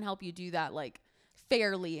CPA can help you do that like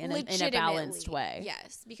fairly in a balanced way.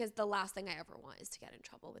 Yes, because the last thing I ever want is to get in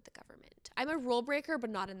trouble with the government. I'm a rule breaker, but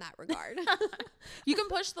not in that regard. You can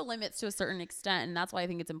push the limits to a certain extent, and that's why I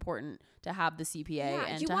think it's important to have the CPA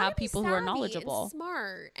and to have people who are knowledgeable. And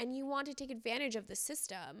smart, and you want to take advantage of the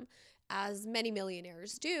system, as many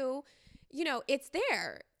millionaires do. You know, it's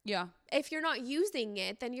there. Yeah. If you're not using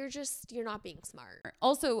it, then you're not being smart.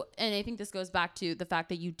 Also, and I think this goes back to the fact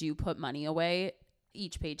that you do put money away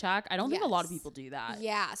each paycheck. I don't think a lot of people do that.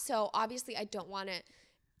 Yeah. So obviously I don't want to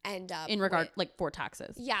end up in regard like for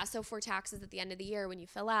taxes. Yeah. So for taxes at the end of the year, when you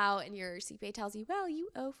fill out and your CPA tells you, well, you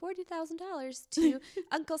owe $40,000 to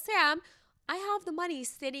Uncle Sam, I have the money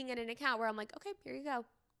sitting in an account where I'm like, okay, here you go.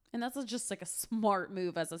 And that's just like a smart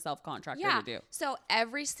move as a self-contractor to do. So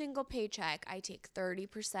every single paycheck, I take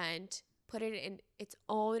 30%, put it in its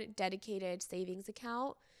own dedicated savings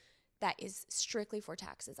account that is strictly for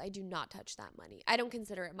taxes. I do not touch that money. I don't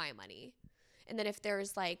consider it my money. And then if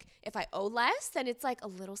I owe less, then it's like a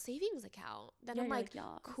little savings account. Then I'm like,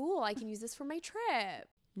 cool, I can use this for my trip.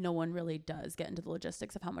 No one really does get into the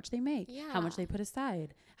logistics of how much they make, how much they put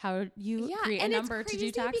aside, how you create a number to do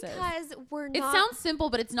taxes. Because it sounds simple,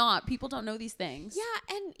 but it's not. People don't know these things.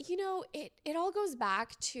 Yeah, and you know, it all goes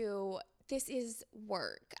back to this is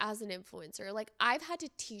work as an influencer. Like I've had to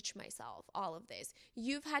teach myself all of this.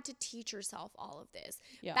 You've had to teach yourself all of this.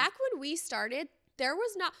 Yeah. Back when we started, there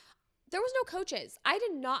was no coaches. I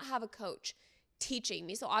did not have a coach teaching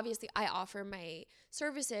me. So obviously I offer my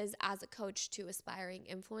services as a coach to aspiring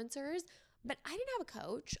influencers, But I didn't have a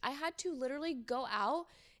coach. I had to literally go out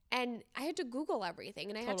and I had to Google everything,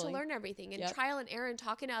 and I had to learn everything, and trial and error, and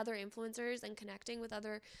talking to other influencers and connecting with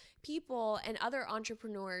other people and other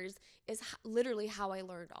entrepreneurs is literally how I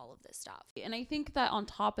learned all of this stuff. And I think that on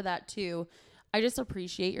top of that too, I just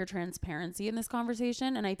appreciate your transparency in this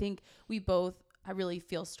conversation. And I think I really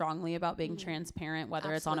feel strongly about being transparent,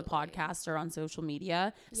 whether it's on a podcast or on social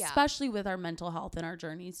media, especially with our mental health and our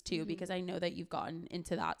journeys too, because I know that you've gotten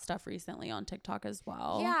into that stuff recently on TikTok as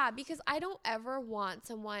well. Yeah, because I don't ever want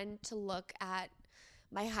someone to look at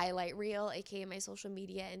my highlight reel, aka my social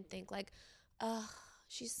media, and think like, oh,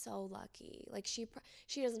 she's so lucky. Like she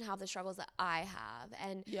doesn't have the struggles that I have.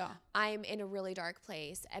 And I'm in a really dark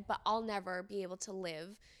place, but I'll never be able to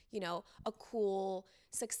live, a cool,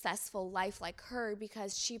 successful life like her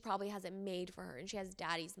because she probably has it made for her and she has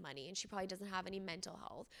daddy's money and she probably doesn't have any mental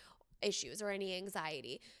health issues or any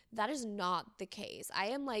anxiety. That is not the case. I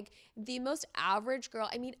am like the most average girl.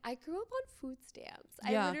 I mean, I grew up on food stamps.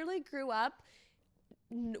 I literally grew up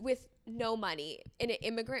with no money in an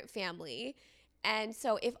immigrant family. And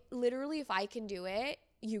so if I can do it,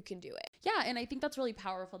 you can do it. Yeah. And I think that's really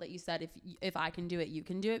powerful that you said, if I can do it, you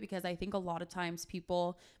can do it, because I think a lot of times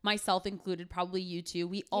people, myself included, probably you too,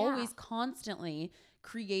 we always constantly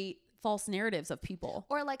create false narratives of people.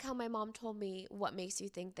 Or like how my mom told me, what makes you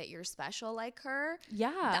think that you're special like her?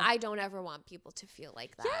 Yeah. I don't ever want people to feel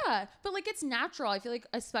like that. Yeah. But like, it's natural. I feel like,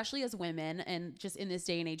 especially as women and just in this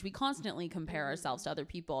day and age, we constantly compare ourselves to other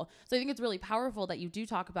people. So I think it's really powerful that you do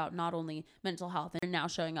talk about not only mental health and now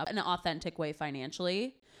showing up in an authentic way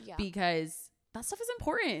financially, because that stuff is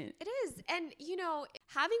important. It is. And,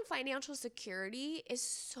 having financial security is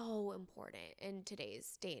so important in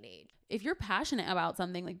today's day and age. If you're passionate about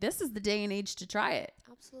something, like, this is the day and age to try it.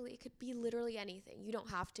 Absolutely. It could be literally anything. You don't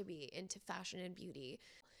have to be into fashion and beauty.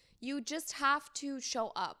 You just have to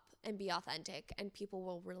show up and be authentic, and people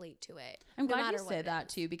will relate to it. I'm glad you said that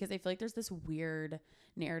too, because I feel like there's this weird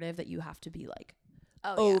narrative that you have to be like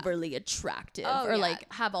overly attractive or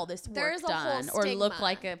like have all this work done or look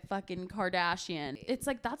like a fucking Kardashian. It's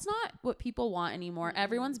like, that's not what people want anymore.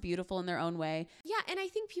 Everyone's beautiful in their own way. Yeah. And I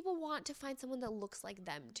think people want to find someone that looks like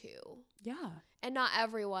them too. Yeah. And not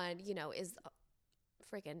everyone, is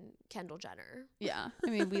freaking Kendall Jenner. Yeah. I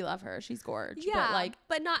mean, we love her. She's gorgeous. Yeah.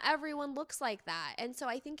 But not everyone looks like that. And so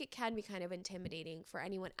I think it can be kind of intimidating for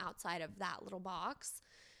anyone outside of that little box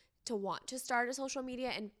to want to start a social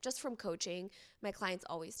media. And just from coaching, my clients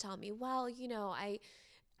always tell me, well, I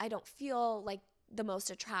don't feel like the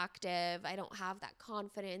most attractive. I don't have that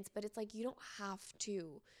confidence. But it's like, you don't have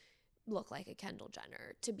to look like a Kendall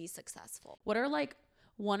Jenner to be successful. What are like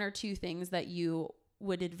one or two things that you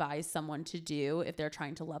would advise someone to do if they're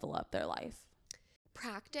trying to level up their life?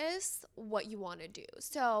 Practice what you want to do.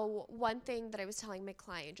 So one thing that I was telling my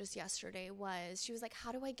client just yesterday was, she was like,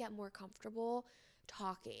 how do I get more comfortable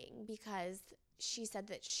talking? Because she said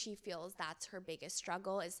that she feels that's her biggest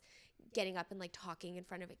struggle, is getting up and like talking in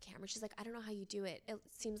front of a camera. She's like, I don't know how you do it. It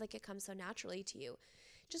seems like it comes so naturally to you.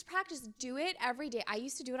 Just practice. Do it every day. I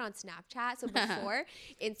used to do it on Snapchat. So before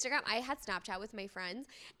Instagram, I had Snapchat with my friends,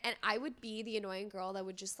 and I would be the annoying girl that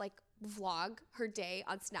would just like vlog her day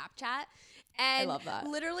on Snapchat. And I love that.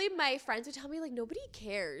 Literally my friends would tell me like, nobody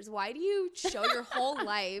cares. Why do you show your whole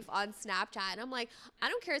life on Snapchat? And I'm like, I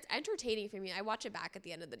don't care. It's entertaining for me. I watch it back at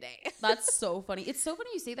the end of the day. That's so funny. It's so funny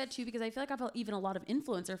you say that too, because I feel like even a lot of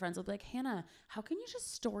influencer friends will be like, Hannah, how can you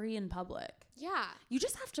just story in public? Yeah. You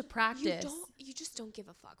just have to practice. You just don't give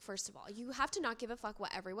a fuck. First of all, you have to not give a fuck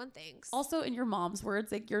what everyone thinks. Also, in your mom's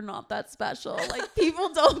words, like, you're not that special. Like, people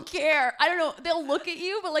don't care. I don't know. They'll look at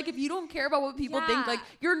you, but like, if you don't care about what people think, like,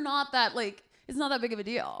 you're not that, like, it's not that big of a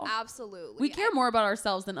deal. Absolutely. We care more about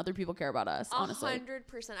ourselves than other people care about us, honestly.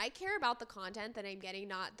 100%. I care about the content that I'm getting,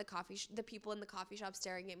 not the people in the coffee shop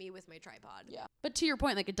staring at me with my tripod. Yeah. But to your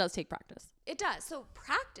point, like, it does take practice. It does. So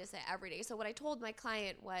practice it every day. So what I told my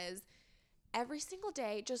client was, every single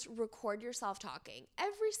day, just record yourself talking.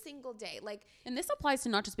 Every single day. Like, and this applies to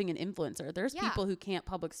not just being an influencer. There's people who can't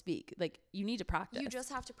public speak. Like, you need to practice. You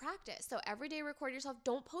just have to practice. So every day record yourself.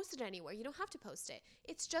 Don't post it anywhere. You don't have to post it.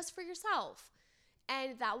 It's just for yourself.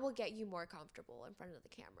 And that will get you more comfortable in front of the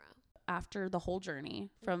camera. After the whole journey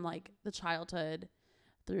from like the childhood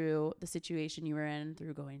through the situation you were in,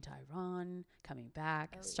 through going to Iran, coming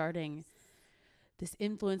back, starting this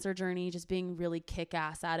influencer journey, just being really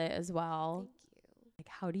kick-ass at it as well. Thank you. Like,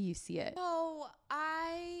 how do you see it? So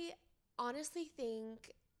I honestly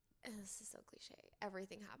think, this is so cliche,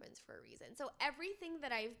 everything happens for a reason. So everything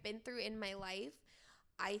that I've been through in my life,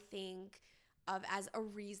 I think of as a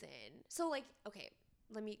reason. So like, okay,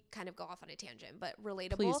 let me kind of go off on a tangent, but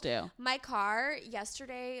relatable. Please do. My car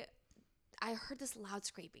yesterday, I heard this loud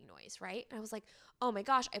scraping noise, right? And I was like, oh my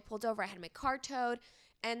gosh, I pulled over. I had my car towed.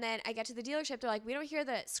 And then I get to the dealership. They're like, we don't hear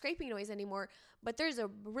the scraping noise anymore, but there's a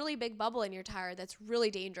really big bubble in your tire that's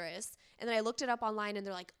really dangerous. And then I looked it up online and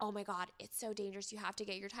they're like, oh my God, it's so dangerous. You have to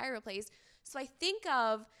get your tire replaced. So I think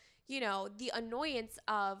of, the annoyance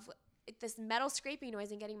of this metal scraping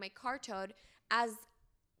noise and getting my car towed as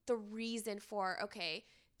the reason for, okay,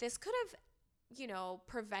 this could have,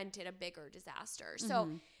 prevented a bigger disaster. So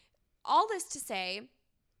all this to say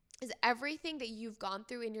is everything that you've gone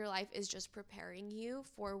through in your life is just preparing you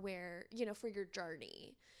for where, for your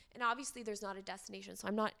journey. And obviously there's not a destination. So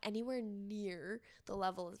I'm not anywhere near the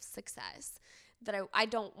level of success that I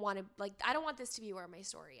don't want to, I don't want this to be where my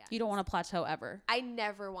story ends. You don't want to plateau ever. I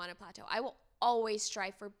never want to plateau. I will always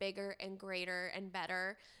strive for bigger and greater and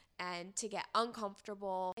better and to get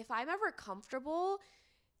uncomfortable. If I'm ever comfortable,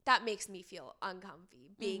 that makes me feel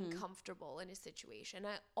uncomfy, being comfortable in a situation.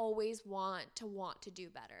 I always want to do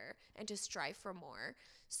better and to strive for more.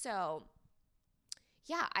 So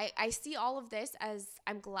yeah, I see all of this as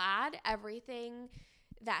I'm glad everything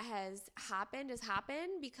that has happened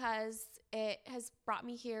because it has brought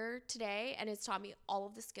me here today and it's taught me all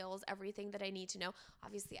of the skills, everything that I need to know.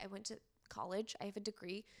 Obviously, I went to college. I have a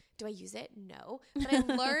degree. Do I use it? No. But I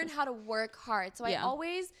learned how to work hard. So I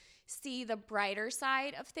always see the brighter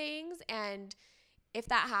side of things, and if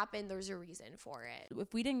that happened, there's a reason for it.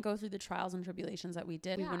 If we didn't go through the trials and tribulations that we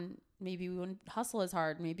did, we wouldn't hustle as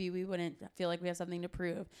hard. Maybe we wouldn't feel like we have something to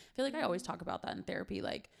prove. I feel like I always talk about that in therapy,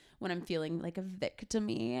 like when I'm feeling like a victim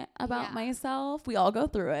about myself. We all go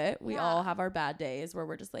through it. We all have our bad days where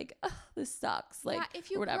we're just like, this sucks. Like,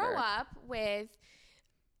 if you grow up with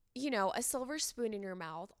a silver spoon in your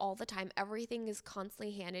mouth all the time, everything is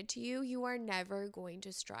constantly handed to you, you are never going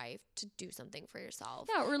to strive to do something for yourself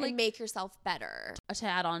or like make yourself better. To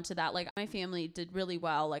add on to that, like my family did really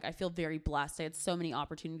well. Like I feel very blessed. I had so many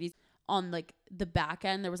opportunities. On like the back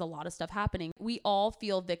end, there was a lot of stuff happening. We all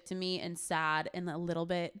feel victim-y and sad and a little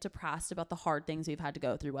bit depressed about the hard things we've had to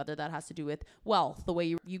go through, whether that has to do with wealth, the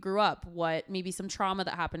way you grew up, what maybe some trauma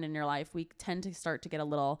that happened in your life. We tend to start to get a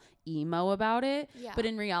little emo about it. Yeah. But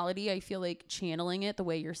in reality, I feel like channeling it the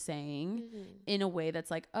way you're saying in a way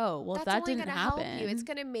that's like, oh, well, if that didn't happen, help you. It's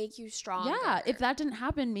going to make you stronger. Yeah. If that didn't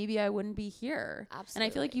happen, maybe I wouldn't be here. Absolutely.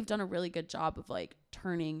 And I feel like you've done a really good job of like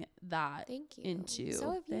turning that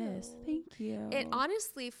into this. Thank you. It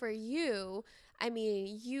honestly, for you, I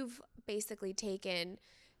mean, you've basically taken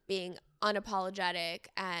being unapologetic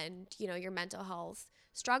and, your mental health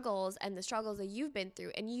struggles and the struggles that you've been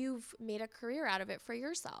through, and you've made a career out of it for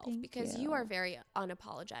yourself because you are very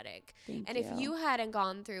unapologetic. If you hadn't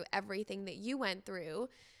gone through everything that you went through,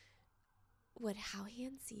 would How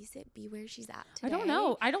Han Sees It be where she's at today? I don't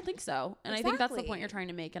know. I don't think so. And I think that's the point you're trying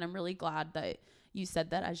to make. And I'm really glad that you said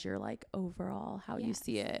that as your like overall how you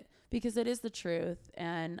see it, because it is the truth.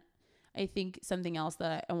 And I think something else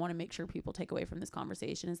that I want to make sure people take away from this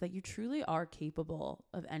conversation is that you truly are capable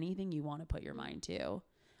of anything you want to put your mind to.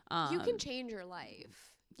 You can change your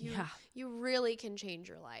life. You really can change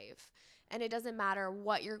your life. And it doesn't matter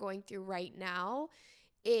what you're going through right now.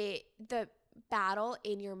 The battle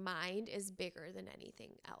in your mind is bigger than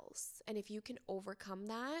anything else. And if you can overcome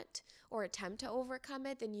that or attempt to overcome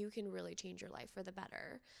it, then you can really change your life for the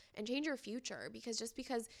better and change your future. Because just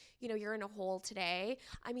because, you're in a hole today,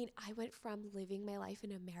 I mean, I went from living my life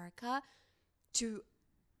in America to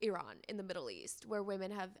Iran in the Middle East, where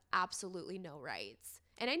women have absolutely no rights.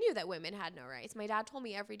 And I knew that women had no rights. My dad told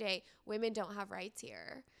me every day, women don't have rights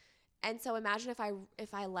here. And so imagine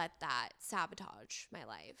if I let that sabotage my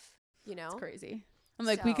life. It's crazy. I'm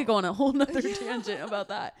like, we could go on a whole nother tangent about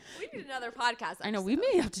that. We need another podcast episode. I know, we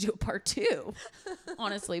may have to do a part 2,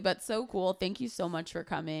 honestly, but so cool. Thank you so much for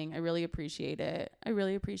coming. I really appreciate it. I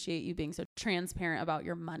really appreciate you being so transparent about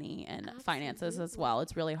your money and finances as well.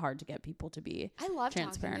 It's really hard to get people to be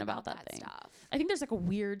transparent about that thing. Stuff. I think there's like a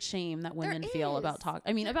weird shame that women feel about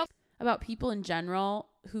about people in general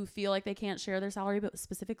who feel like they can't share their salary, but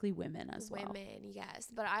specifically women as well. Women, yes.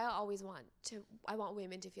 But I want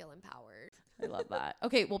women to feel empowered. I love that.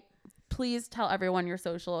 Okay, well, please tell everyone your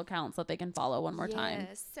social accounts so that they can follow one more time.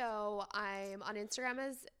 Yes, so I'm on Instagram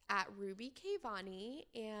as @Ruby Keyvani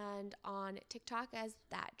and on TikTok as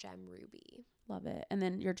 @ThatGemRuby. Love it. And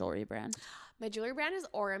then your jewelry brand? My jewelry brand is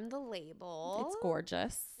Orem the Label. It's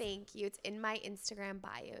gorgeous. Thank you. It's in my Instagram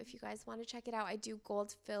bio. If you guys want to check it out, I do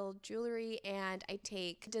gold-filled jewelry and I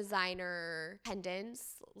take designer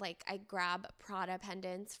pendants. Like I grab Prada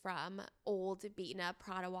pendants from old beaten up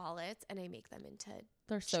Prada wallets and I make them into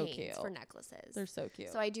They're so cute for necklaces. They're so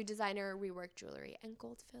cute. So I do designer rework jewelry and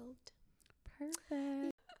gold-filled.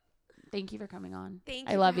 Perfect. Thank you for coming on. Thank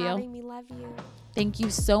I you love for you. having me. Love you. Thank you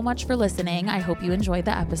so much for listening. I hope you enjoyed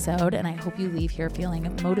the episode, and I hope you leave here feeling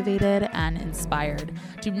motivated and inspired.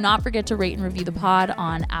 Do not forget to rate and review the pod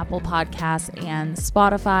on Apple Podcasts and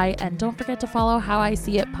Spotify, and don't forget to follow How I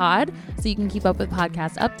See It Pod so you can keep up with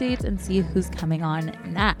podcast updates and see who's coming on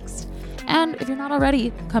next. And if you're not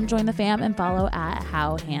already, come join the fam and follow at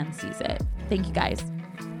How Han Sees It. Thank you guys.